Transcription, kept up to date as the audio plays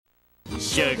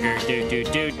Sugar do do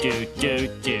do do do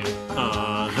do.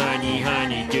 Aw, honey,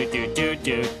 honey, do do do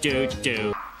do do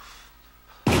do.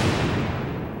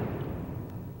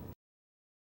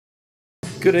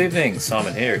 Good evening,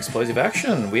 Simon here, Explosive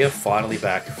Action. We are finally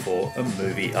back for a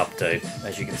movie update.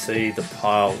 As you can see, the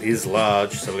pile is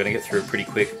large, so we're going to get through it pretty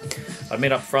quick. I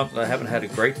admit up front that I haven't had a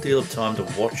great deal of time to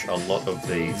watch a lot of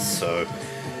these, so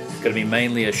it's going to be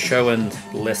mainly a show and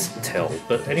less tell.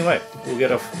 But anyway, we'll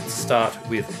get off start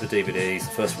with the DVDs.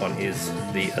 The first one is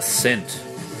The Ascent.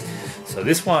 So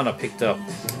this one I picked up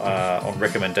on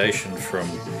recommendation from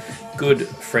good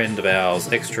friend of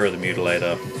ours, Extra the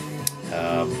Mutilator.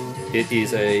 It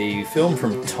is a film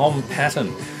from Tom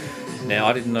Patton. Now,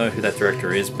 I didn't know who that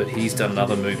director is, but he's done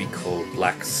another movie called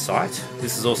Black Site.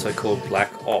 This is also called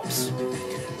Black Ops.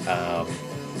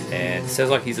 And it sounds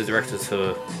like he's a director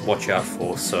to watch out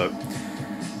for. So,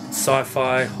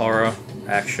 sci-fi, horror,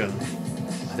 action.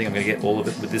 I think I'm going to get all of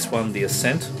it with this one, The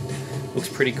Ascent. Looks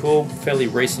pretty cool. Fairly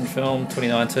recent film,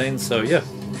 2019. So yeah,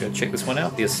 go check this one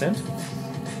out, The Ascent.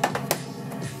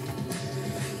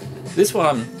 This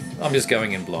one, I'm just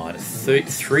going in blind.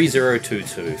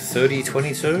 3022,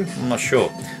 3022? I'm not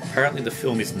sure. Apparently the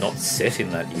film is not set in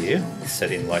that year. It's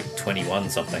set in like 21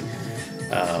 something.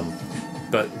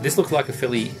 But this looked like a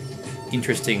fairly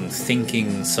interesting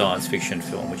thinking science fiction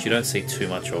film, which you don't see too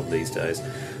much of these days.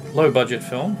 Low budget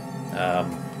film.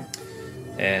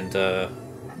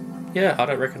 Yeah, I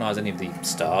don't recognise any of the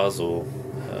stars or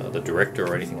the director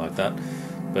or anything like that.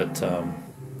 But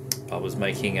I was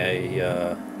making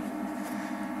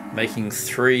making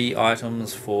 3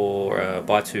 items for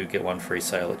buy 2 get 1 free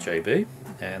sale at JB,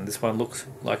 and this one looks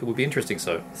like it would be interesting.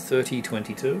 So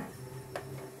 3022.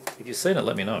 If you've seen it,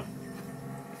 let me know.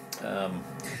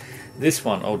 This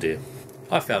one, oh dear,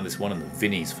 I found this one in the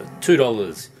Vinnies for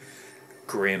 $2.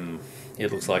 Grim.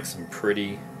 It looks like some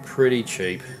pretty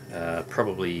cheap,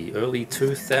 probably early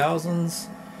 2000s.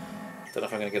 Don't know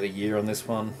if I'm going to get a year on this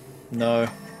one. No,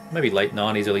 maybe late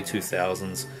 90s, early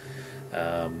 2000s.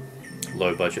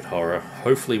 Low budget horror.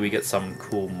 Hopefully we get some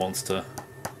cool monster,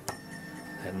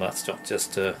 and that's not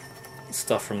just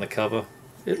stuff from the cover.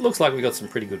 It looks like we got some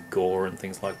pretty good gore and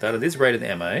things like that. It is rated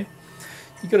MA.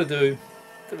 You got to do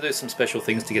some special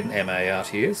things to get an MA out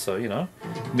here. So you know,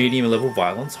 medium level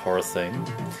violence, horror theme,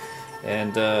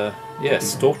 and yeah,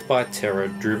 stalked by terror,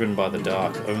 driven by the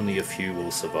dark, only a few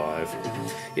will survive.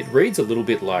 It reads a little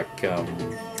bit like the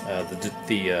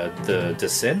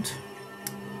Descent,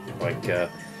 like.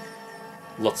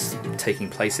 Lots taking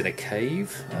place in a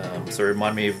cave, so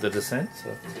remind me of The Descent.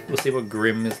 So we'll see what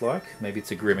Grim is like. Maybe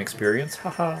it's a grim experience.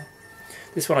 Haha.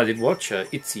 This one I did watch,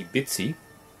 Itsy Bitsy.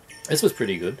 This was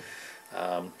pretty good.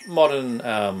 Modern,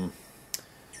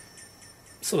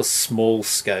 sort of small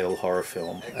scale horror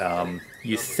film.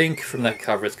 You think from that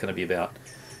cover it's going to be about,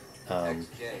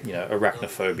 you know,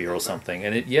 arachnophobia or something.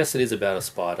 And yes, it is about a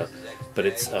spider, but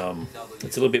it's a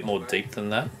little bit more deep than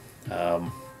that.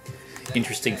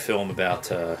 Interesting film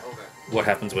about what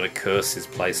happens when a curse is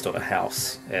placed on a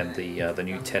house and the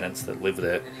new tenants that live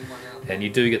there, and you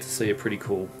do get to see a pretty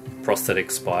cool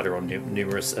prosthetic spider on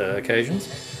numerous occasions.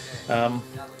 Yeah,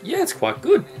 it's quite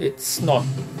good. It's not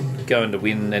going to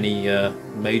win any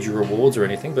major awards or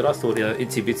anything, but I thought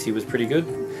Itsy Bitsy was pretty good.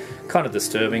 Kind of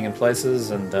disturbing in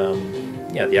places, and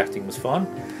yeah, the acting was fine.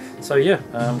 So yeah,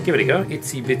 give it a go.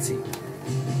 Itsy Bitsy.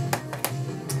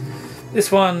 This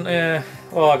one,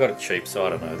 well, I got it cheap, so I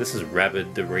don't know. This is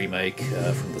Rabid, the remake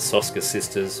from the Soska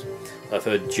sisters. I've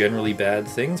heard generally bad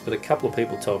things, but a couple of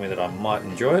people told me that I might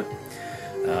enjoy it.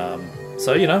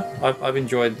 So, you know, I've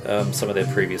enjoyed some of their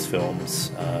previous films.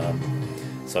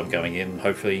 So I'm going in,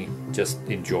 hopefully, just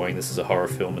enjoying this as a horror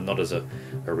film and not as a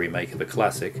remake of a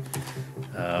classic.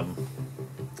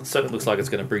 Certainly looks like it's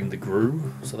going to bring the Gru,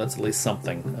 so that's at least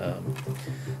something.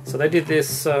 So they did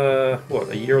this, what,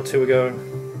 a year or two ago?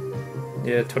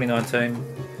 Yeah, 2019.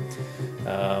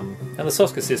 And the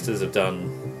Soska sisters have done,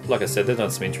 like I said, they've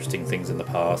done some interesting things in the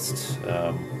past.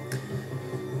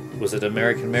 Was it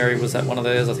American Mary? Was that one of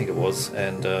theirs? I think it was.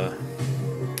 And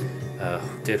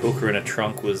Dead Hooker in a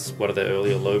Trunk was one of their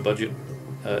earlier low-budget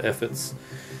efforts.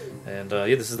 And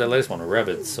yeah, this is their latest one,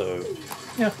 Rabid. So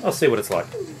yeah, I'll see what it's like.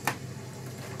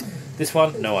 This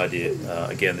one, no idea.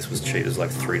 Again, this was cheap. It was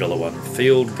like $3 one.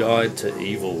 Field Guide to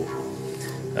Evil.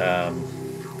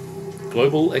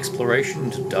 Global exploration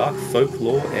into dark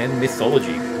folklore and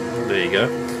mythology. There you go.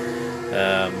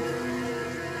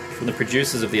 From the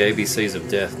producers of the ABCs of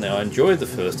Death. Now, I enjoyed the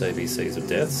first ABCs of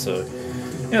Death, so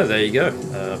yeah, there you go.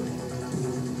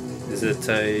 Is it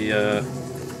a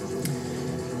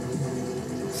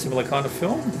similar kind of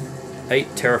film?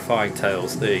 8 Terrifying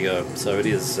Tales. There you go. So it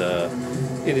is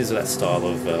it is that style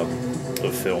of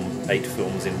film, 8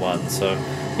 films in one. So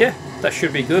yeah, that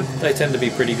should be good. They tend to be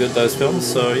pretty good, those films.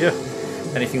 So yeah,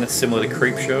 anything that's similar to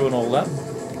Creepshow and all that.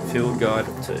 Field Guide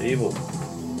to Evil.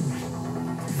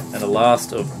 And the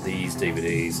last of these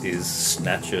DVDs is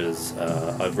Snatchers.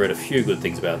 I've read a few good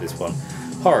things about this one.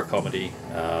 Horror comedy.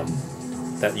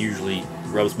 That usually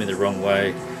rubs me the wrong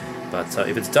way, but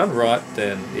if it's done right,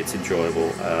 then it's enjoyable.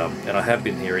 And I have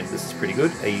been hearing this is pretty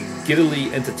good. A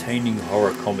giddily entertaining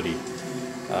horror comedy.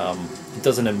 It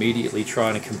doesn't immediately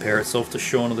try and compare itself to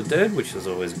Shaun of the Dead, which is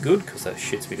always good because that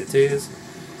shits me to tears.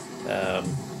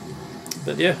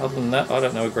 But yeah, other than that, I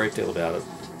don't know a great deal about it.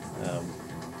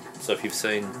 So if you've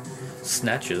seen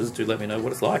Snatchers, do let me know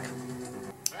what it's like.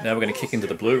 Now we're going to kick into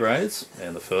the Blu-rays,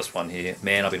 and the first one here,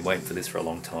 man, I've been waiting for this for a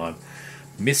long time.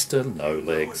 Mr. No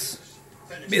Legs.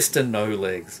 Mr. No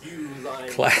Legs.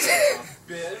 Classic.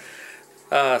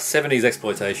 70s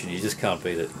exploitation, you just can't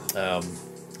beat it.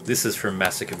 This is from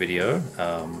Massacre Video,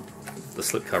 the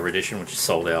slipcover edition, which is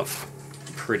sold out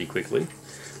pretty quickly.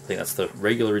 I think that's the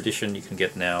regular edition you can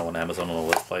get now on Amazon and all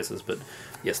those places, but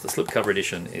yes, the slipcover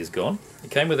edition is gone. It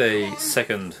came with a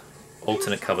second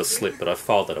alternate cover slip, but I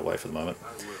filed that away for the moment.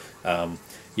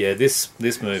 Yeah, this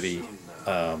movie,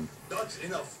 I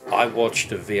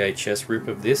watched a VHS rip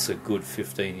of this a good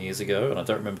 15 years ago, and I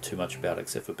don't remember too much about it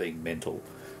except for being mental.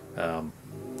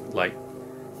 Like,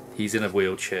 he's in a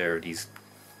wheelchair and he's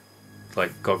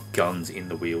like got guns in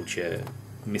the wheelchair.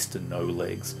 Mr. No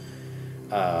Legs.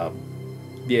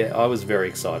 Yeah, I was very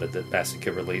excited that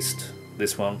Massacre released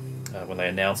this one when they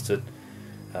announced it,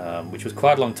 which was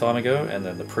quite a long time ago, and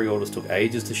then the pre-orders took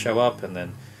ages to show up, and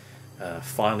then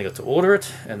finally got to order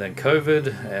it, and then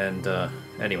COVID, and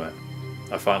anyway,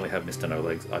 I finally have Mr. No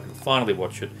Legs. I can finally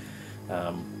watch it.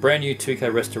 Brand new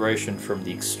 2K restoration from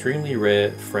the extremely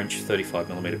rare French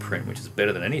 35mm print, which is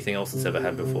better than anything else it's ever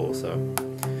had before, so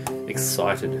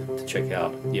excited to check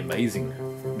out the amazing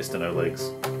Mr. No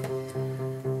Legs.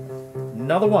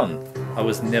 Another one, I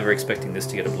was never expecting this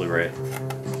to get a Blu-ray.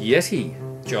 Yeti,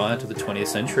 Giant of the 20th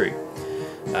Century.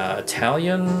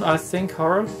 Italian, I think,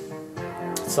 horror?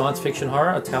 Science fiction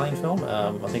horror, Italian film?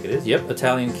 I think it is. Yep,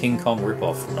 Italian King Kong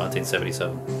ripoff from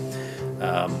 1977.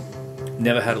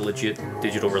 Never had a legit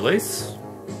digital release.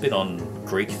 Been on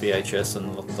Greek VHS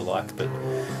and the like, but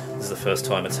this is the first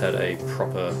time it's had a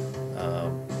proper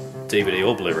DVD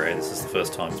or Blu-ray. This is the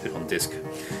first time it's been on disc.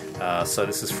 So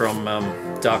this is from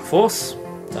Dark Force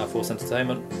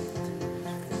Entertainment.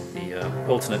 The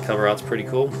alternate cover art's pretty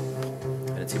cool,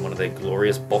 and it's in one of their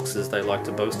glorious boxes they like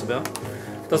to boast about.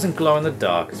 Doesn't glow in the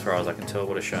dark as far as I can tell,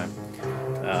 what a shame.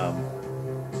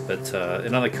 But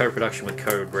another co-production with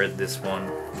Code Red, this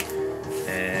one.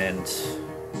 And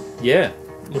yeah,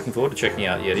 looking forward to checking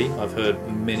out Yeti. I've heard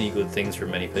many good things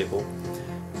from many people.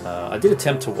 I did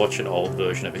attempt to watch an old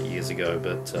version of it years ago,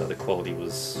 but the quality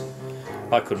was...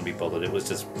 I couldn't be bothered. It was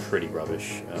just pretty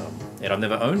rubbish. And I've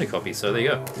never owned a copy, so there you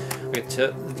go. I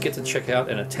get to check out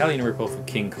an Italian ripoff of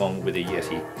King Kong with a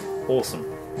Yeti. Awesome.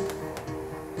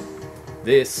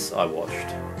 This I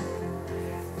watched.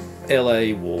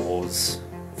 LA Wars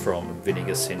from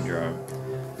Vinegar Syndrome.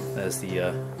 There's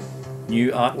the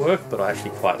new artwork, but I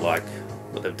actually quite like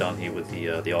what they've done here with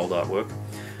the old artwork.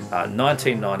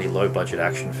 1990 low-budget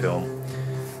action film.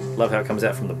 Love how it comes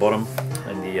out from the bottom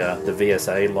and the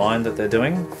VSA line that they're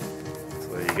doing. So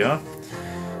there you go.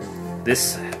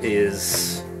 This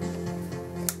is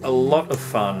a lot of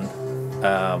fun.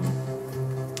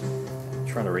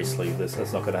 Trying to re-sleeve this,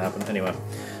 that's not going to happen. Anyway,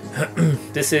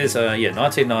 this is yeah,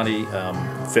 1990,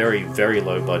 very, very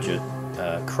low budget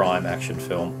crime action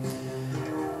film.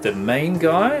 The main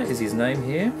guy is his name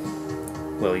here.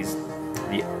 Well, he's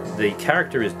the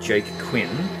character is Jake Quinn.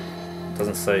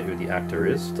 Doesn't say who the actor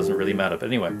is. Doesn't really matter. But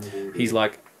anyway, he's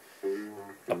like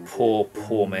a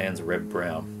poor man's Reb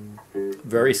Brown.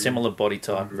 Very similar body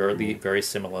type. Very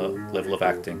similar level of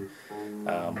acting.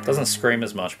 Doesn't scream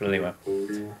as much, but anyway.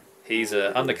 He's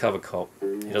an undercover cop.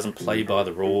 He doesn't play by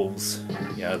the rules.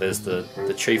 You know, there's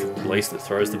the chief of police that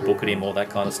throws the book at him, all that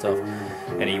kind of stuff.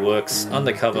 And he works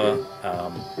undercover,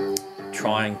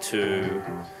 trying to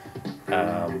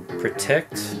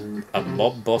protect a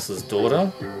mob boss's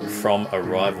daughter from a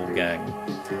rival gang.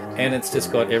 And it's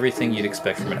just got everything you'd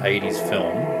expect from an 80s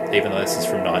film, even though this is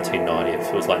from 1990. It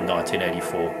feels like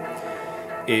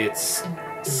 1984. It's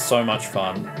so much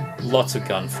fun. Lots of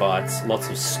gunfights, lots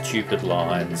of stupid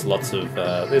lines, lots of...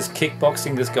 there's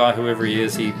kickboxing. This guy, whoever he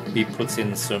is, he puts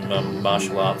in some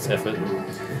martial arts effort.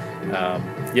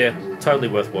 Yeah, totally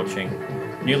worth watching.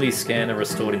 Newly scanned and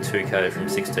restored in 2K from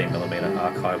 16mm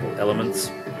archival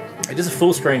elements. It is a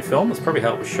full-screen film. That's probably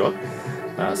how it was shot.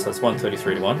 So it's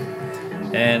 1:33:1.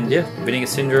 And yeah, Vinegar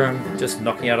Syndrome, just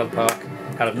knocking out of the park.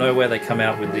 Out of nowhere, they come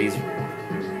out with these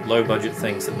low-budget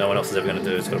things that no one else is ever going to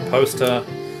do. It's got a poster,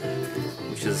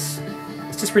 which is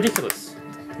it's just ridiculous.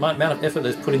 The amount of effort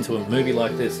that's put into a movie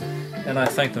like this, and I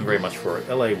thank them very much for it.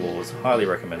 LA Wars, highly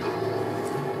recommended.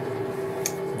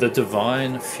 The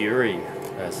Divine Fury.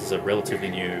 This is a relatively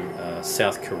new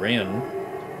South Korean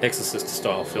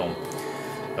Exorcist-style film,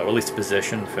 or at least a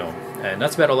possession film. And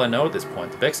that's about all I know at this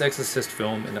point. The best Exorcist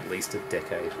film in at least a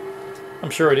decade. I'm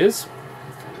sure it is.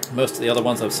 Most of the other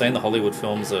ones I've seen, the Hollywood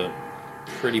films, are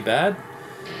pretty bad.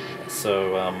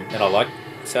 So, and I like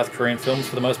South Korean films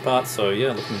for the most part, so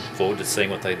yeah, looking forward to seeing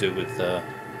what they do with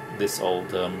this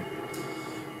old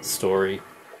story.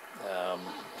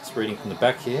 Just reading from the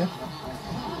back here.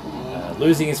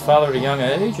 Losing his father at a young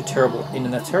age,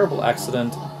 in a terrible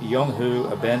accident, Yong-hoo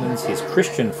abandons his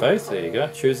Christian faith, there you go,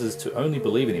 chooses to only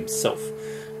believe in himself.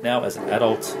 Now, as an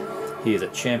adult, he is a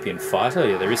champion fighter.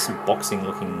 Yeah, there is some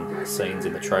boxing-looking scenes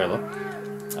in the trailer.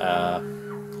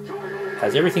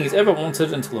 Has everything he's ever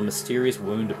wanted until a mysterious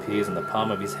wound appears in the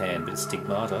palm of his hand, but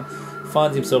stigmata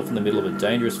finds himself in the middle of a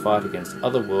dangerous fight against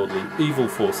otherworldly evil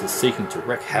forces seeking to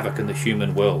wreak havoc in the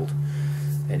human world.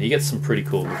 And you get some pretty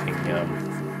cool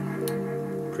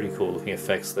looking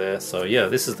effects there. So yeah,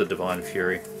 this is the Divine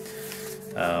Fury.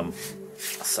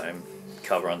 Same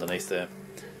cover underneath there.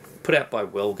 Put out by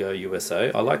Wellgo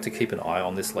USA. I like to keep an eye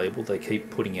on this label. They keep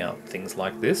putting out things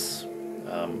like this.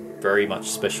 Very much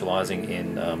specialising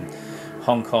in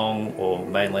Hong Kong or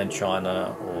mainland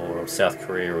China or South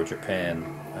Korea or Japan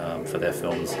for their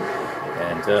films.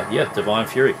 And yeah, Divine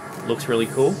Fury. Looks really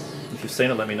cool. If you've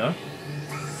seen it, let me know.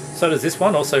 So does this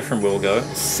one, also from Wellgo,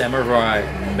 Samurai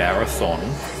Marathon.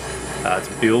 It's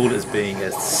billed as being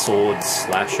a sword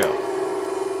slasher.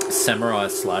 Samurai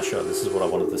slasher, this is what I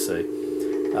wanted to see.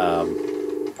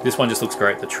 This one just looks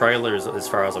great. The trailer is as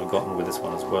far as I've gotten with this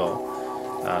one as well.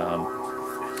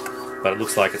 But it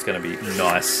looks like it's going to be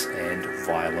nice and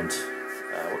violent.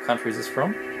 What country is this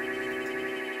from?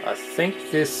 I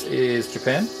think this is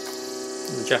Japan.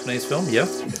 The Japanese film, yeah.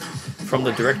 From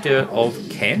the director of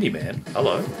Candyman.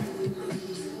 Hello.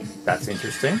 That's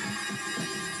interesting.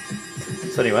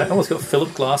 So anyway, oh, it's got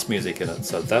Philip Glass music in it,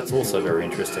 so that's also very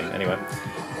interesting. Anyway,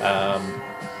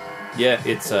 yeah,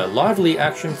 it's a lively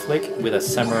action flick with a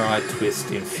samurai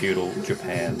twist in feudal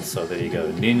Japan. So there you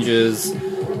go, ninjas,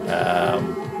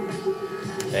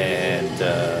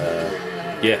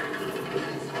 yeah,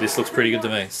 this looks pretty good to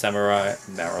me. Samurai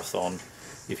Marathon.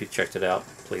 If you've checked it out,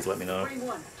 please let me know.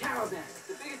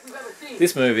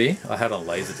 This movie I had on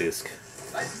Laserdisc.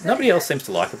 Nobody else seems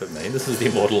to like it but me. This is The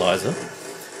Immortalizer.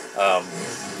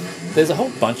 There's a whole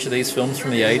bunch of these films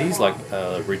from the 80s, like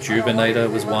Rejuvenator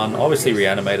was one. Obviously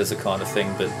Reanimator's a kind of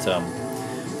thing, but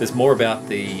there's more about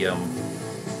the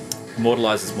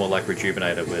Immortalizer's more like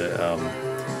Rejuvenator, where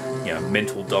you know,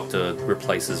 mental doctor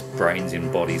replaces brains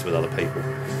in bodies with other people.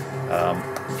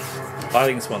 I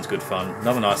think this one's good fun.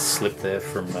 Another nice slip there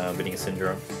from Vinegar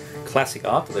Syndrome. Classic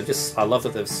art. I love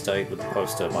that they've stayed with the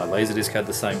poster. My Laserdisc had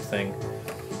the same thing.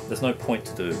 There's no point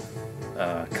to do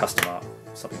custom art,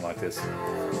 something like this.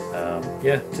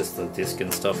 Yeah, just the disc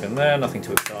and stuff in there, nothing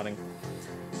too exciting.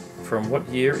 From what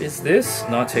year is this?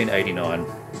 1989.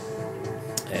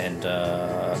 And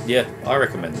yeah, I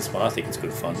recommend this one. I think it's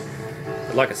good fun.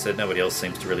 But like I said, nobody else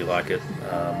seems to really like it.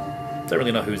 Don't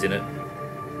really know who's in it.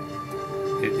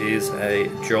 It is a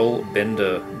Joel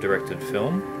Bender directed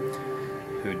film,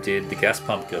 who did The Gas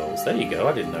Pump Girls. There you go,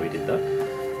 I didn't know he did that.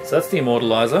 So that's The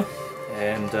Immortalizer,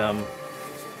 and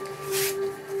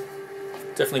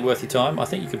definitely worth your time. I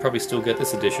think you could probably still get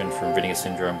this edition from Vinegar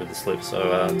Syndrome with the slip, so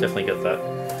definitely get that.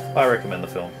 I recommend the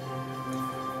film.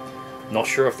 Not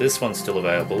sure if this one's still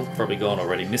available, probably gone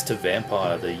already. Mr.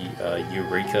 Vampire, the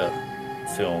Eureka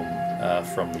film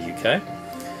from the UK.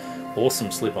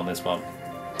 Awesome slip on this one.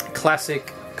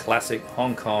 Classic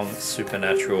Hong Kong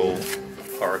supernatural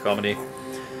horror comedy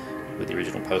with the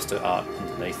original poster art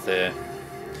underneath there.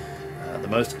 The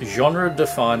most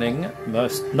genre-defining,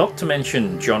 not to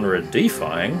mention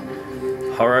genre-defying,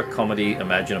 horror comedy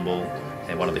imaginable,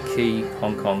 and one of the key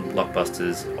Hong Kong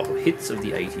blockbusters or hits of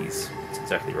the 80s. That's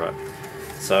exactly right.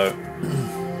 So,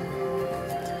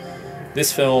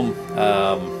 this film,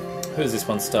 who does this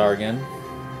one star again?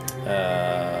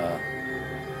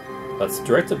 That's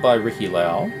directed by Ricky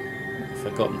Lau. I've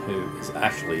forgotten who is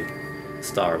actually the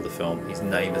star of the film. His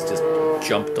name has just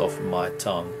jumped off my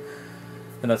tongue,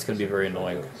 and that's going to be very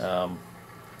annoying.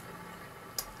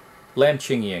 Lam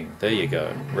Ching Ying, there you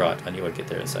go. Right, I knew I'd get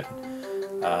there in a second.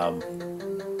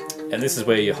 And this is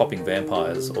where your hopping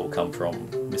vampires all come from.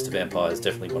 Mr. Vampire is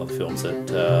definitely one of the films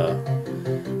that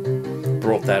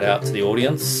brought that out to the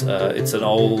audience. It's an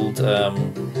old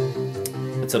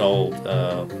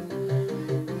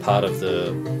part of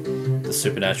the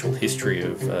supernatural history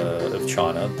of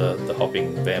China, the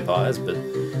hopping vampires, but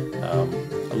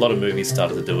a lot of movies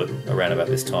started to do it around about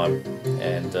this time,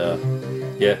 and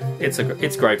yeah,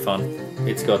 it's great fun.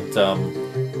 It's got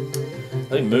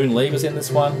I think Moon Lee was in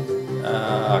this one.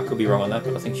 I could be wrong on that,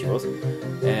 but I think she was.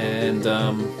 And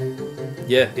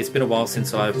yeah, it's been a while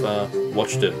since I've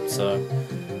watched it, so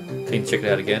keen to check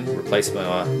it out again. Replace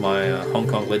my Hong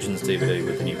Kong Legends DVD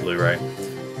with the new Blu-ray,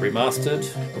 remastered,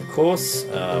 of course.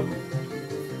 From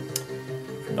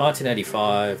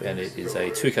 1985, and it is a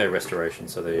 2K restoration.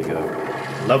 So there you go.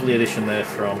 Lovely edition there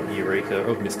from Eureka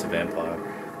of Mr. Vampire.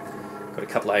 Got a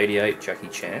couple of 88 Jackie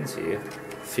Chans here.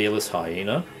 Fearless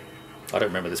Hyena. I don't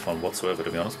remember this one whatsoever,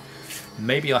 to be honest.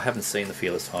 Maybe I haven't seen the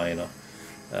Fearless Hyena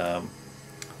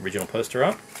original poster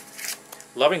art.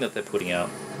 Loving that they're putting out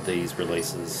these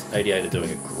releases. 88 are doing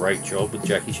a great job with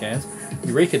Jackie Chan's.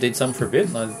 Eureka did some for a bit,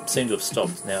 and I seem to have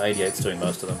stopped. Now 88's doing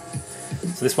most of them.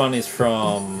 So this one is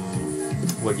from,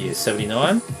 what year,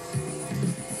 79?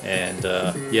 And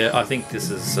yeah, I think this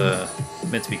is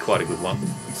meant to be quite a good one.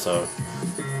 So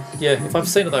yeah, if I've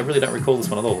seen it, I really don't recall this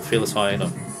one at all. Fearless Hyena.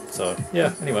 So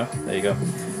yeah, anyway, there you go.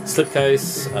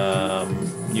 Slipcase,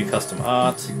 new custom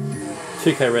art,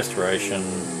 2K restoration,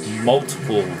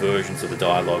 multiple versions of the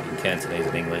dialogue in Cantonese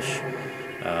and English.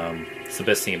 It's the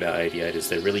best thing about 88 is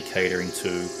they're really catering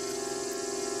to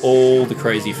all the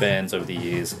crazy fans over the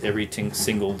years. Every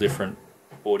single different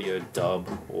audio dub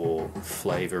or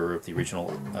flavour of the original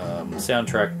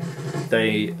soundtrack,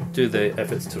 they do their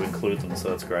efforts to include them, so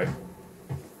that's great.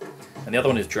 And the other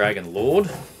one is Dragon Lord.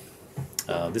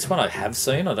 This one I have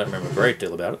seen. I don't remember a great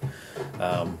deal about it.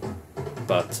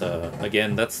 But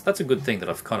again, that's a good thing that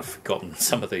I've kind of forgotten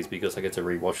some of these because I get to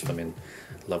rewatch them in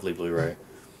lovely Blu-ray.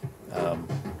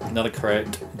 Another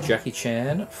correct Jackie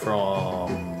Chan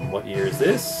from, what year is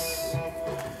this?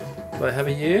 Do I have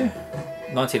a year?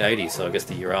 1980, so I guess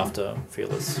the year after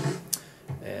Fearless.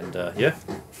 And yeah,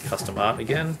 custom art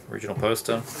again, original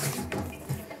poster.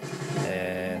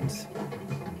 And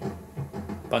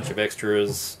a bunch of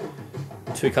extras.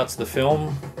 2 cuts of the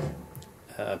film,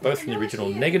 both from the original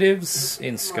negatives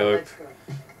in scope,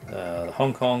 the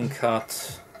Hong Kong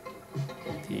cut,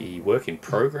 the work in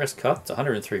progress cut. It's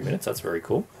 103 minutes, that's very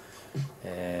cool.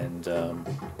 And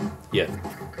yeah,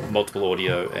 multiple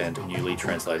audio and newly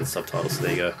translated subtitles. So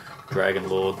there you go, Dragon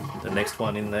Lord, the next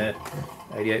one in there,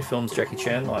 88 films, Jackie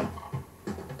Chan line.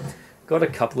 Got a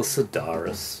couple of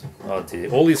Sedaris. Oh dear,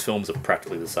 all these films are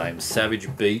practically the same.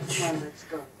 Savage Beach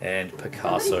and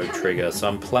Picasso Trigger. So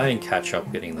I'm playing catch up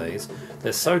getting these.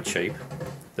 They're so cheap.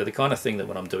 They're the kind of thing that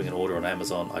when I'm doing an order on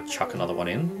Amazon, I chuck another one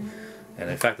in. And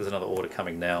in fact, there's another order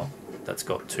coming now that's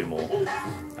got 2 more.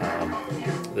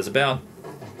 There's about,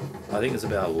 I think there's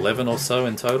about 11 or so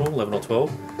in total, 11 or 12.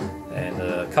 And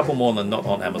a couple more that are not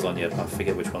on Amazon yet. I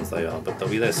forget which ones they are, but they'll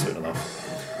be there soon enough.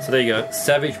 So there you go,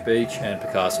 Savage Beach and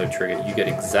Picasso Trigger. You get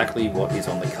exactly what is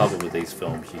on the cover with these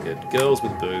films. You get girls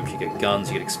with boobs, you get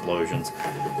guns, you get explosions,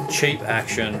 cheap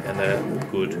action, and they're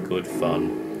good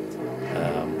fun.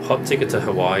 Hot Ticket to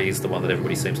Hawaii is the one that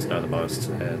everybody seems to know the most.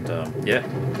 And yeah,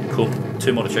 cool.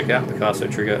 2 more to check out, Picasso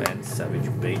Trigger and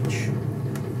Savage Beach.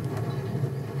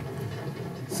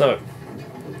 So,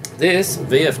 this,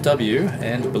 VFW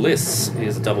and Bliss,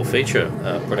 is a double feature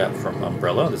put out from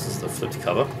Umbrella. This is the flipped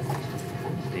cover.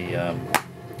 The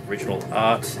original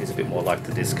art is a bit more like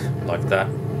the disc, like that.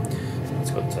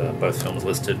 It's got both films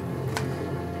listed.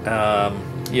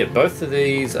 Yeah, both of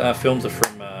these films are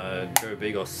from Joe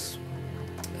Begos,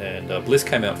 and Bliss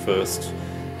came out first,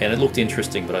 and it looked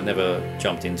interesting, but I never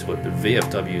jumped into it. But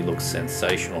VFW looks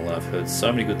sensational, and I've heard so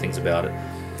many good things about it.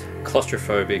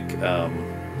 Claustrophobic,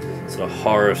 sort of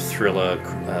horror thriller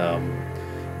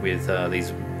with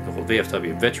these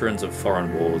VFW, veterans of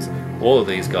foreign wars. All of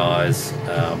these guys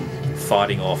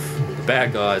fighting off the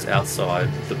bad guys outside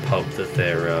the pub that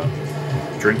they're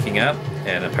drinking at,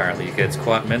 and apparently it gets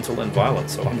quite mental and violent,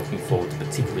 so I'm looking forward to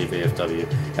particularly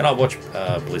VFW. And I'll watch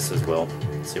Bliss as well,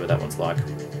 see what that one's like.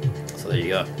 So there you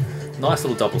go. Nice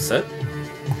little double set.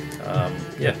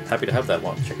 Yeah, happy to have that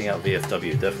one. Checking out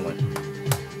VFW, definitely.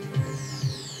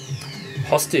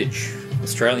 Hostage,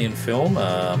 Australian film.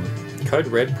 Code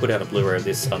Red put out a Blu-ray of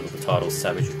this under the title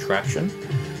Savage Attraction,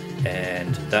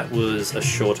 and that was a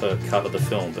shorter cut of the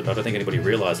film, but I don't think anybody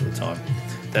realised at the time.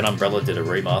 Then Umbrella did a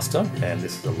remaster, and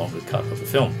this is a longer cut of the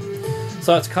film.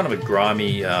 So it's kind of a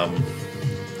grimy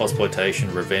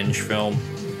exploitation revenge film.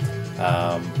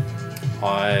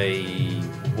 I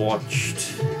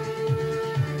watched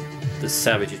the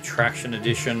Savage Attraction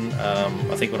edition.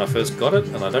 I think when I first got it,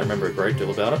 and I don't remember a great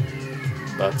deal about it,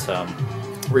 but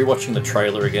rewatching the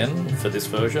trailer again for this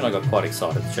version, I got quite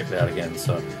excited to check it out again.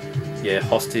 So yeah,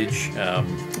 Hostage.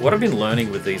 What I've been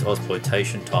learning with these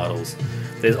Ozploitation titles,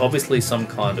 there's obviously some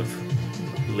kind of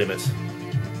limit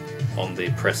on the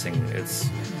pressing. It's,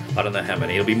 I don't know how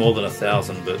many. It'll be more than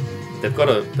 1,000, but they've got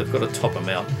a top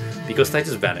amount because they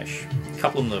just vanish. A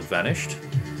couple of them have vanished.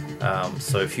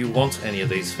 So if you want any of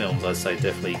these films, I'd say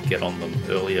definitely get on them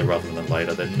earlier rather than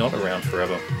later. They're not around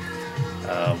forever.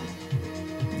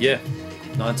 Yeah,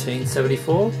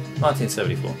 1974?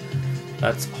 1974.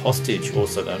 That's Hostage,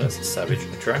 also known as Savage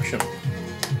Attraction.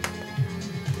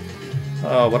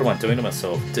 Oh, what am I doing to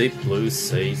myself? Deep Blue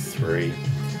Sea 3.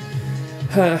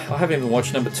 I haven't even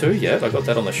watched number 2 yet. I got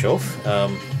that on the shelf.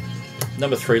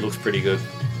 Number 3 looks pretty good.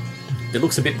 It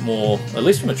looks a bit more, at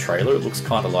least from a trailer, it looks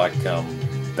kind of like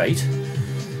Bait,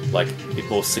 like a bit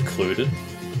more secluded.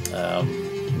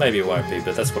 Maybe it won't be,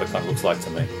 but that's what it kind of looks like to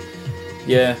me.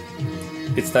 Yeah,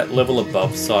 it's that level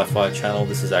above Sci-Fi Channel.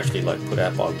 This is actually like put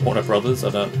out by Warner Brothers. I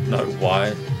don't know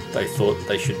why they thought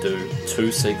they should do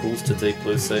 2 sequels to Deep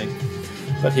Blue Sea,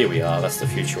 but here we are. That's the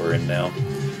future we're in now.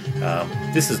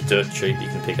 This is dirt cheap. You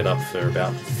can pick it up for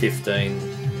about 15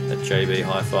 at JB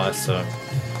Hi-Fi. So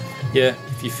yeah,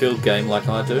 if you feel game like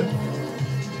I do,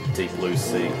 Deep Blue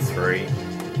Sea 3.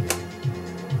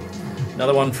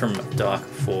 Another one from Dark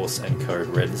Force and Code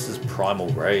Red. This is Primal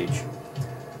Rage.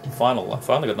 Finally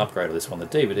got an upgrade of this one. The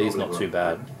DVD is not too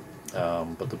bad,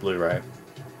 but the Blu-ray,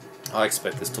 I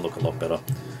expect this to look a lot better.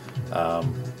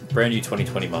 Brand new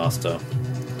 2020 master.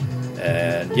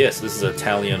 And yes, this is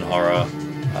Italian horror.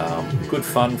 Good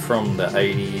fun from the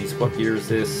 80s. What year is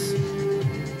this?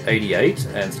 88,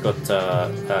 and it's got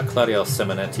Claudio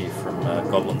Simonetti from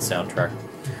Goblin soundtrack.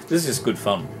 This is just good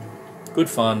fun. Good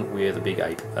fun with a big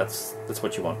ape. That's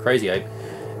what you want. Crazy ape.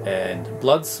 And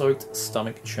blood-soaked,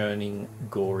 stomach-churning,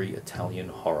 gory Italian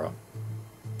horror.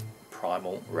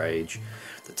 Primal Rage.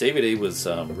 The DVD was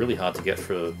really hard to get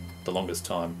for the longest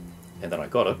time, and then I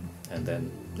got it, and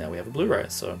then now we have a Blu-ray,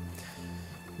 so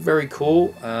very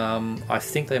cool. I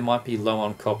think they might be low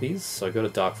on copies, so go to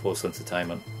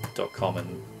darkforceentertainment.com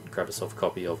and grab yourself a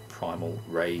copy of Primal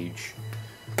Rage.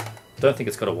 Don't think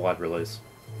it's got a wide release.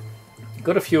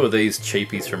 Got a few of these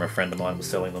cheapies from a friend of mine was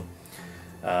selling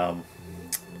them.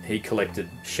 He collected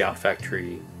Shout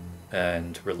Factory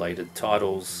and related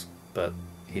titles, but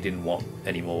he didn't want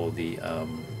any more of the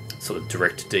sort of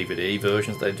direct DVD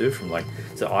versions they do from, like,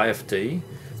 the IFD.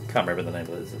 Can't remember the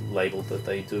name of the label that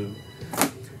they do.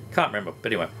 Can't remember, but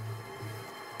anyway.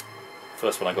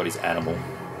 First one I got is Animal.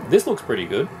 This looks pretty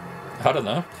good. I don't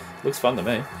know. Looks fun to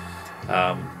me.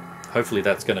 Hopefully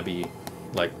that's going to be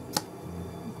like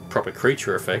proper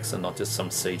creature effects and not just some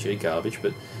CG garbage.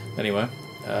 But anyway,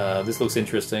 this looks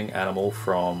interesting. Animal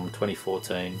from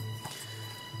 2014.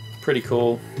 Pretty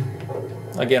cool.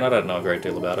 Again, I don't know a great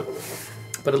deal about it,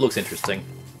 but it looks interesting.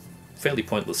 Fairly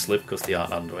pointless slip because the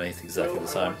art underneath is exactly the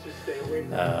same.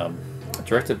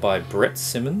 Directed by Brett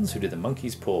Simmons, who did The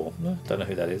Monkey's Paw. No, don't know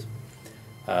who that is.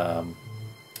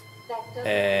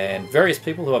 And various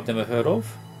people who I've never heard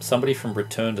of. Somebody from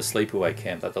Return to Sleepaway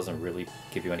Camp. That doesn't really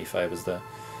give you any favours there.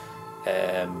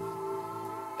 And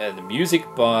the music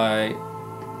by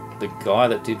the guy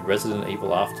that did Resident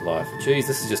Evil Afterlife. Geez,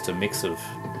 this is just a mix of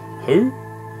who?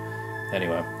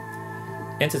 Anyway.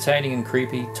 Entertaining and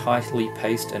creepy, tightly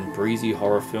paced and breezy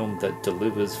horror film that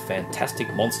delivers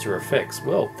fantastic monster effects.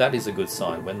 Well, that is a good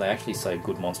sign. When they actually say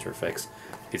good monster effects,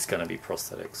 it's going to be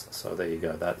prosthetics. So there you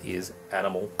go. That is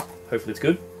Animal. Hopefully it's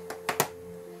good.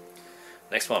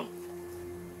 Next one.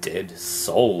 Dead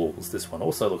Souls. This one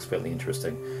also looks fairly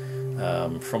interesting.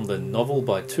 From the novel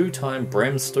by two-time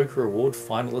Bram Stoker Award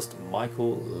finalist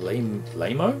Michael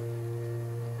Lamo?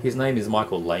 His name is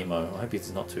Michael Lamo. I hope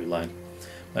he's not too lame.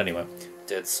 Anyway,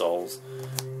 Dead Souls.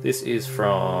 This is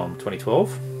from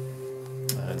 2012.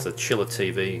 It's a Chiller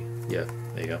TV. Yeah,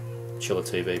 there you go. Chiller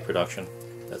TV production.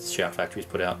 That's Shout Factory's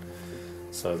put out.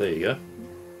 So there you go.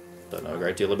 Don't know a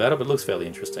great deal about it, but it looks fairly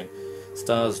interesting.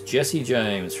 Stars Jesse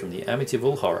James from the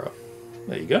Amityville Horror.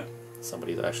 There you go.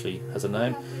 Somebody that actually has a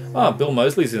name. Ah, Bill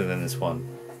Moseley's in this one.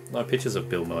 No pictures of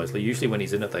Bill Moseley. Usually when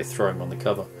he's in it, they throw him on the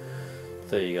cover.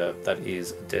 There you go. That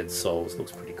is Dead Souls.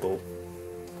 Looks pretty cool.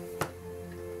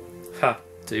 Ha!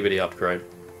 DVD upgrade.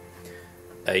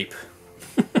 Ape.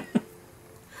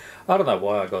 I don't know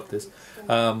why I got this.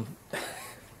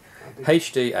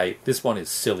 HD Ape. This one is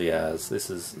silly as. This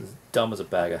is dumb as a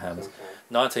bag of hammers.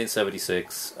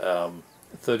 1976.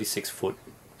 36-foot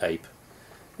ape.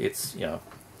 It's, you know,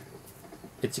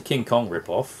 it's a King Kong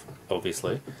ripoff,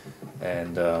 obviously.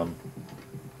 And,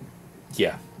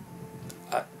 yeah.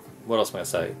 what else am I going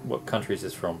to say? What country is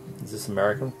this from? Is this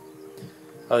American?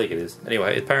 I think it is.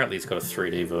 Anyway, apparently it's got a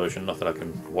 3D version. Not that I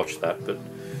can watch that, but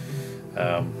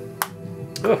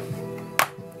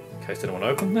in case anyone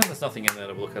opened that, there's nothing in there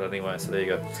to look at anyway. So there you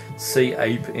go. Sea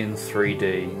Ape in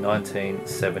 3D,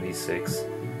 1976,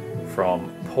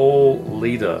 from Paul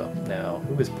Leader. Now,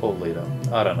 who is Paul Leader?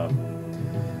 I don't know,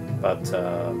 but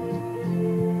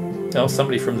oh,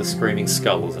 somebody from the Screaming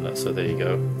Skull, isn't it? So there you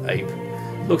go. Ape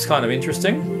looks kind of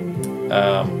interesting.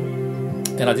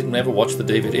 And I didn't ever watch the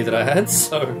DVD that I had,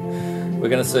 so we're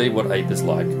going to see what Ape is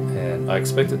like, and I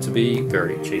expect it to be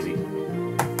very cheesy.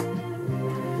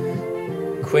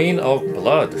 Queen of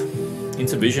Blood,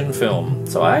 Intervision film.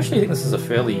 So I actually think this is a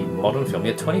fairly modern film.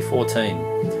 Yeah,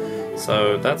 2014.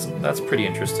 So that's pretty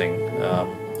interesting.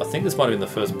 I think this might have been the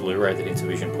first Blu-ray that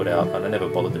Intervision put out, and I never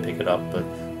bothered to pick it up, but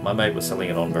my mate was selling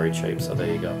it on very cheap, so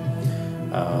there you go.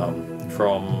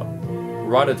 From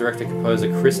writer, director,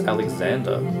 composer Chris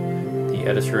Alexander, the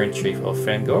editor-in-chief of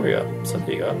Fangoria. So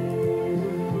there you go.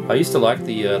 I used to like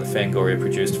the Fangoria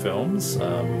produced films.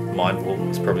 Mindwalk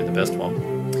was probably the best one.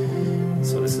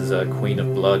 So this is Queen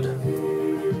of Blood.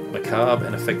 Macabre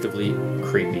and effectively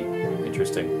creepy.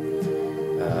 Interesting.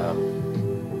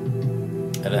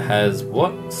 And it has,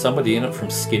 what? Somebody in it from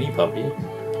Skinny Puppy?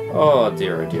 Oh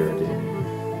dear, oh dear, oh dear.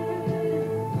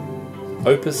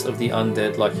 Opus of the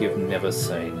Undead like you've never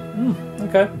seen.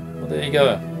 Okay, well there you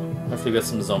go. Hopefully we got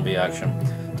some zombie action.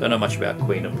 Don't know much about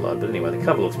Queen of Blood, but anyway, the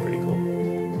cover looks pretty cool.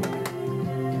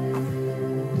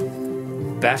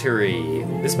 Battery.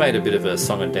 This made a bit of a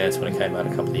song and dance when it came out a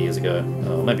couple of years ago,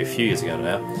 or maybe a few years ago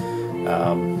now.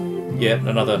 Yeah,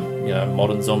 another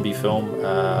modern zombie film,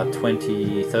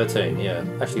 2013. Yeah,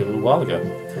 actually a little while ago.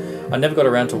 I never got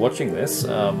around to watching this.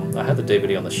 I had the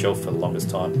DVD on the shelf for the longest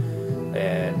time,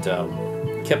 and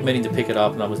kept meaning to pick it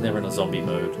up, and I was never in a zombie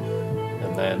mood.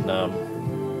 And then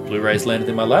Blu-rays landed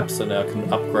in my lap, so now I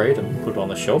can upgrade and put it on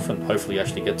the shelf and hopefully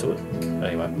actually get to it.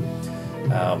 Anyway,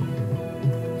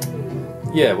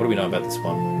 yeah, what do we know about this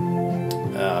one?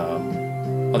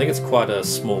 I think it's quite a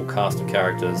small cast of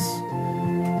characters.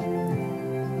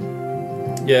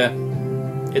 Yeah,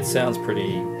 it sounds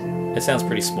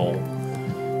pretty small,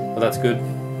 but that's good.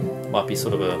 Might be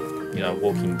sort of a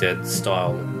Walking Dead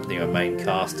style, main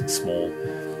cast small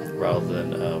rather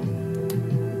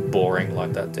than boring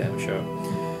like that damn show.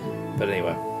 But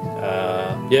anyway,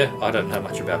 yeah, I don't know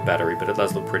much about Battery, but it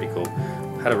does look pretty cool.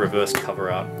 Had a reverse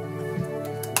cover art,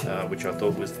 which I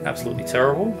thought was absolutely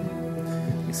terrible.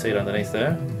 You can see it underneath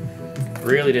there.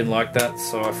 Really didn't like that,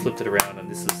 so I flipped it around, and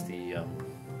this is the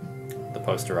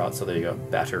poster art. So there you go,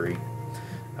 Battery.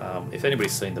 If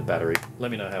anybody's seen the Battery, let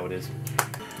me know how it is.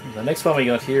 The next one we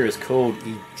got here is called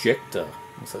Ejector.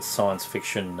 It's a science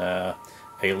fiction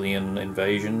alien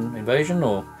invasion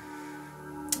or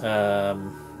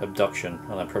abduction. I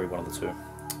don't know, probably one of the two.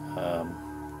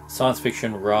 Science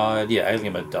fiction ride, yeah,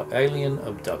 alien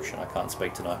abduction. I can't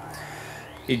speak tonight.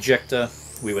 Ejector,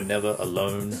 We Were Never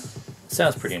Alone.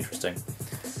 Sounds pretty interesting.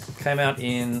 Came out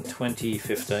in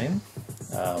 2015.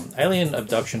 Alien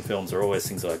abduction films are always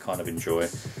things that I kind of enjoy.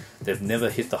 They've never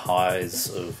hit the highs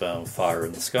of Fire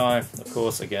in the Sky, of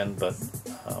course, again, but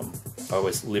I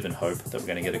always live in hope that we're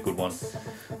going to get a good one.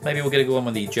 Maybe we'll get a good one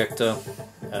with the Ejector.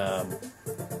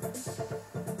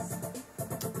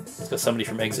 It's got somebody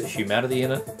from Exit Humanity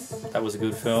in it. That was a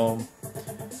good film.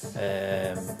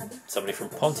 Somebody from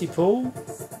Pontypool.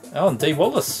 Oh, and Dee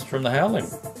Wallace from The Howling.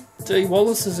 Dee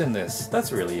Wallace is in this.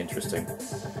 That's really interesting.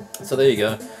 So there you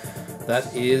go.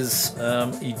 That is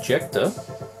Ejector.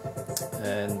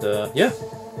 And yeah,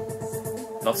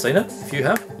 not seen it. If you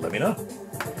have, let me know.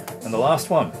 And the last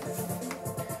one.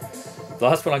 The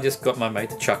last one I just got my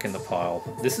mate to chuck in the pile.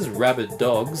 This is Rabid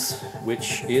Dogs,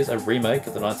 which is a remake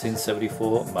of the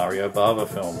 1974 Mario Bava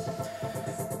film.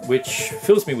 Which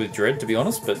fills me with dread, to be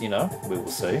honest, but we will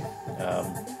see.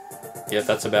 Yeah,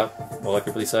 that's about all I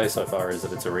could really say so far, is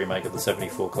that it's a remake of the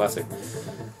 74 classic.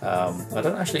 I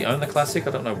don't actually own the classic,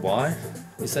 I don't know why.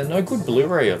 Is there no good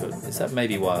Blu-ray of it? Is that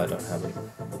maybe why I don't have it?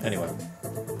 Anyway,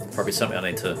 probably something I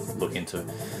need to look into.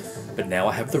 But now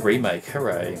I have the remake,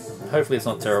 hooray. Hopefully it's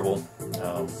not terrible.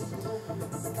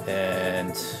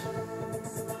 And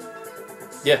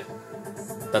yeah,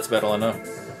 that's about all I know.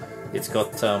 It's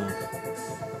got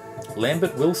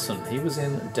Lambert Wilson. He was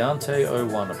in Dante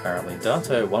 01 apparently.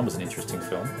 Dante 01 was an interesting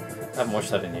film. I haven't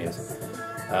watched that in years.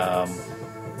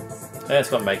 And it's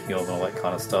got making of and all that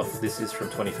kind of stuff. This is from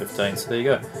 2015, so there you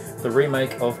go. The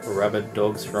remake of Rabid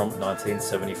Dogs from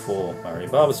 1974, Mario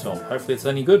Bava's film. Hopefully it's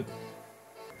any good.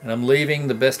 And I'm leaving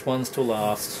the best ones to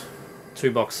last.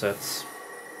 2 box sets.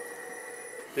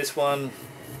 This one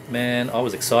Man, I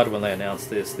was excited when they announced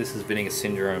this. This is Vinegar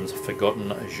Syndrome's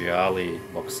Forgotten Jali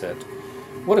box set.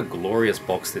 What a glorious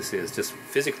box this is. Just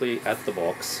physically at the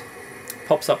box.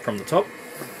 Pops up from the top,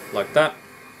 like that.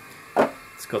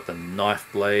 It's got the knife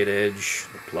blade edge,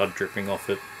 the blood dripping off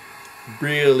it.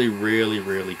 Really, really,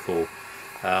 really cool.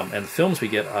 And the films we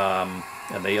get, and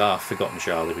they are Forgotten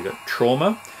Jali. We got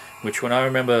Trauma, which when I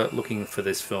remember looking for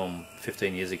this film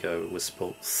 15 years ago, it was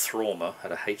spelled Thrauma,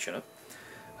 had a H in it.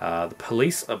 The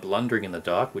Police Are Blundering in the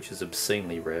Dark, which is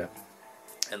obscenely rare.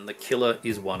 And The Killer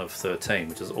is One of 13,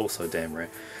 which is also damn rare.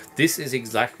 This is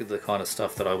exactly the kind of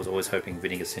stuff that I was always hoping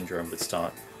Vinegar Syndrome would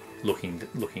start looking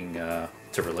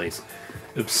to release.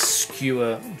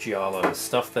 Obscure giallo,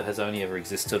 stuff that has only ever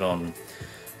existed on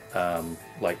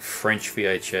like French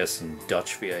VHS and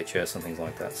Dutch VHS and things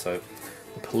like that. So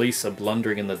The Police Are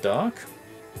Blundering in the Dark.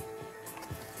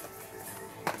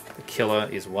 The Killer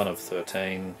is One of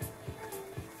 13.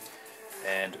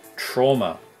 And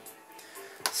Trauma.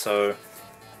 So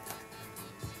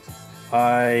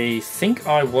I think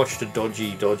I watched a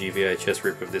dodgy VHS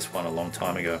rip of this one a long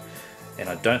time ago, and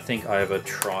I don't think I ever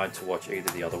tried to watch either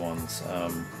of the other ones.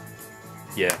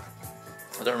 Yeah,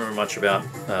 I don't remember much about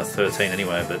 13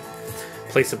 anyway, but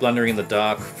Police Are Blundering in the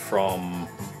Dark from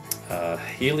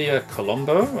Helia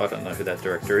Colombo. I don't know who that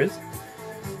director is.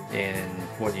 In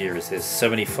what year is this?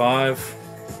 75.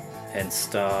 And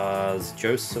stars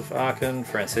Joseph Arkin,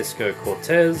 Francisco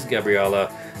Cortez,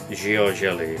 Gabriela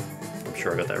Giorgelli. I'm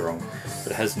sure I got that wrong.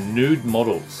 But it has nude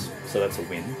models, so that's a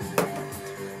win.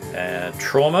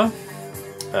 Trauma.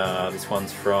 This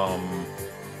one's from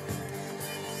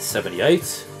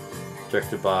 78,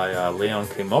 directed by Leon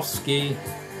Klimovsky,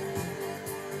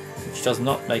 which does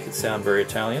not make it sound very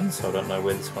Italian, so I don't know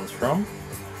where this one's from.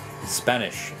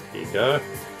 Spanish, here you go.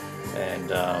 And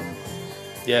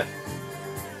yeah,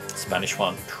 Spanish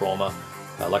one, Trauma.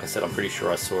 Like I said, I'm pretty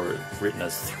sure I saw it written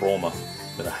as Thrauma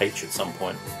with a H at some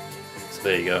point. So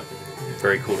there you go.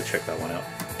 Very cool to check that one out.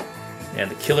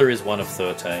 And The Killer is One of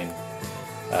 13.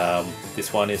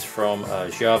 This one is from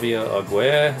Javier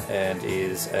Arguer and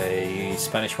is a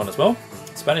Spanish one as well.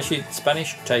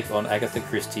 Spanish take on Agatha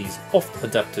Christie's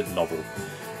oft-adapted novel.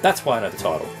 That's why I know the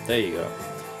title. There you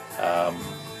go.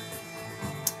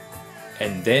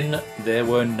 And Then There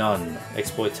Were None.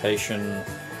 Exploitation,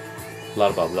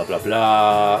 blah blah blah blah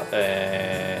blah,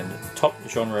 and top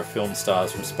genre film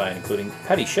stars from Spain, including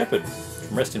Paddy Shepherd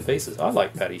from Rest in Pieces. I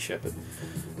like Paddy Shepherd.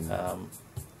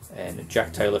 And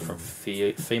Jack Taylor from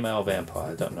Female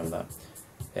Vampire. Don't know that.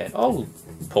 And oh,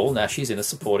 Paul Nash is in a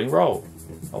supporting role.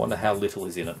 I wonder how little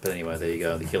is in it, but anyway, there you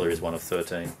go. The Killer is One of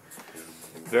 13.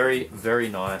 Very, very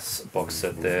nice box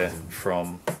set there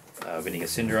from Vinegar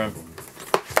Syndrome.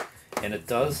 And it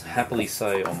does happily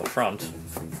say on the front,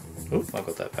 oh, I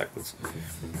got that backwards.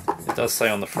 It does say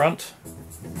on the front,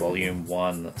 Volume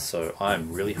 1, so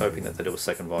I'm really hoping that they do a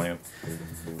second volume.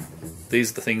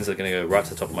 These are the things that are going to go right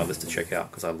to the top of my list to check out,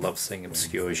 because I love seeing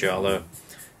obscure giallo,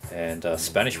 and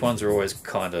Spanish ones are always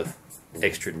kind of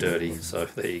extra dirty, so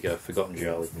there you go, Forgotten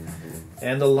Giallo.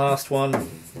 And the last one,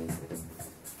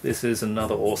 this is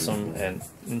another awesome and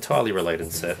entirely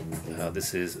related set.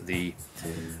 This is the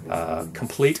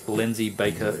complete Lindsay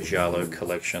Baker Giallo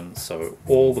collection. So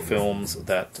all the films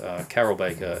that Carol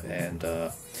Baker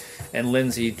and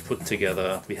Lindsay put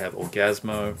together. We have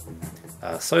Orgasmo,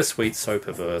 So Sweet, So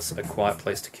Perverse, A Quiet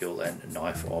Place to Kill, and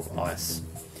Knife of Ice.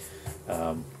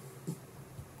 Now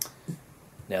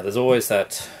there's always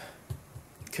that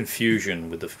confusion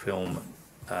with the film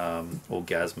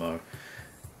Orgasmo,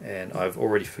 and I've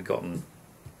already forgotten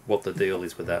what the deal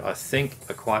is with that. I think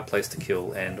A Quiet Place to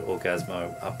Kill and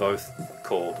Orgasmo are both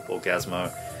called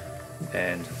Orgasmo,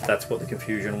 and that's what the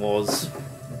confusion was.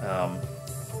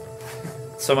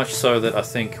 So much so that I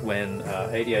think when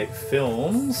 88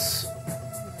 Films,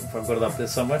 if I've got it up there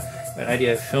somewhere, when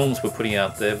 88 Films were putting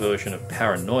out their version of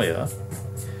Paranoia,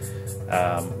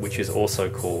 which is also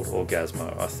called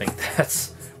Orgasmo, I think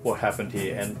that's what happened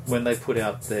here. And when they put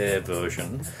out their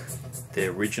version, the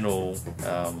original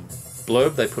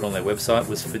blurb they put on their website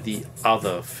was for the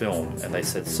other film, and they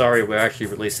said, sorry, we're actually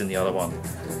releasing the other one.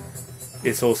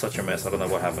 It's all such a mess, I don't know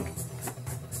what happened.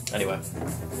 Anyway,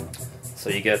 so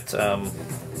you get, I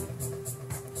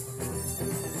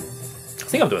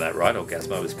think I'm doing that right,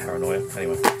 Orgasmo is Paranoia.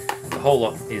 Anyway, the whole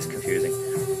lot is confusing.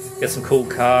 Get some cool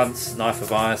cards, Knife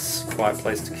of Ice, Quiet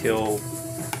Place to Kill,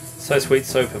 So Sweet,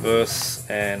 So Perverse,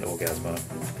 and Orgasmo.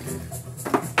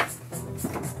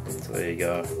 So there you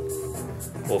go.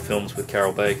 All films with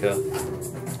Carol Baker.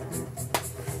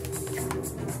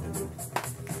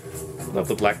 Love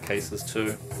the black cases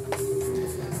too.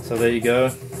 So there you go.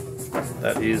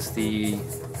 That is the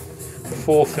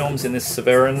 4 films in this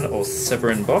Severin or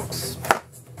Severin box.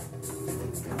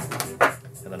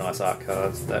 And the nice art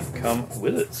cards that come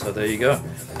with it. So there you go.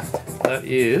 That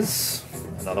is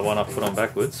another one I put on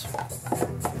backwards.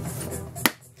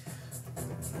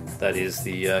 That is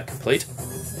the complete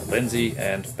Lenzi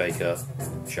and Baker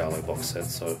Charlo box set.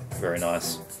 So very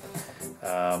nice.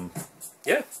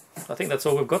 Yeah, I think that's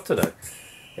all we've got today.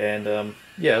 And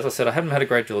yeah, as I said, I haven't had a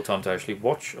great deal of time to actually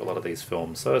watch a lot of these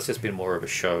films, so it's just been more of a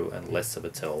show and less of a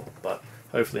tell. But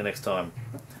hopefully next time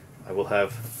I will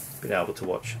have been able to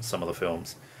watch some of the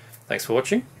films. Thanks for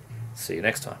watching. See you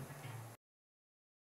next time.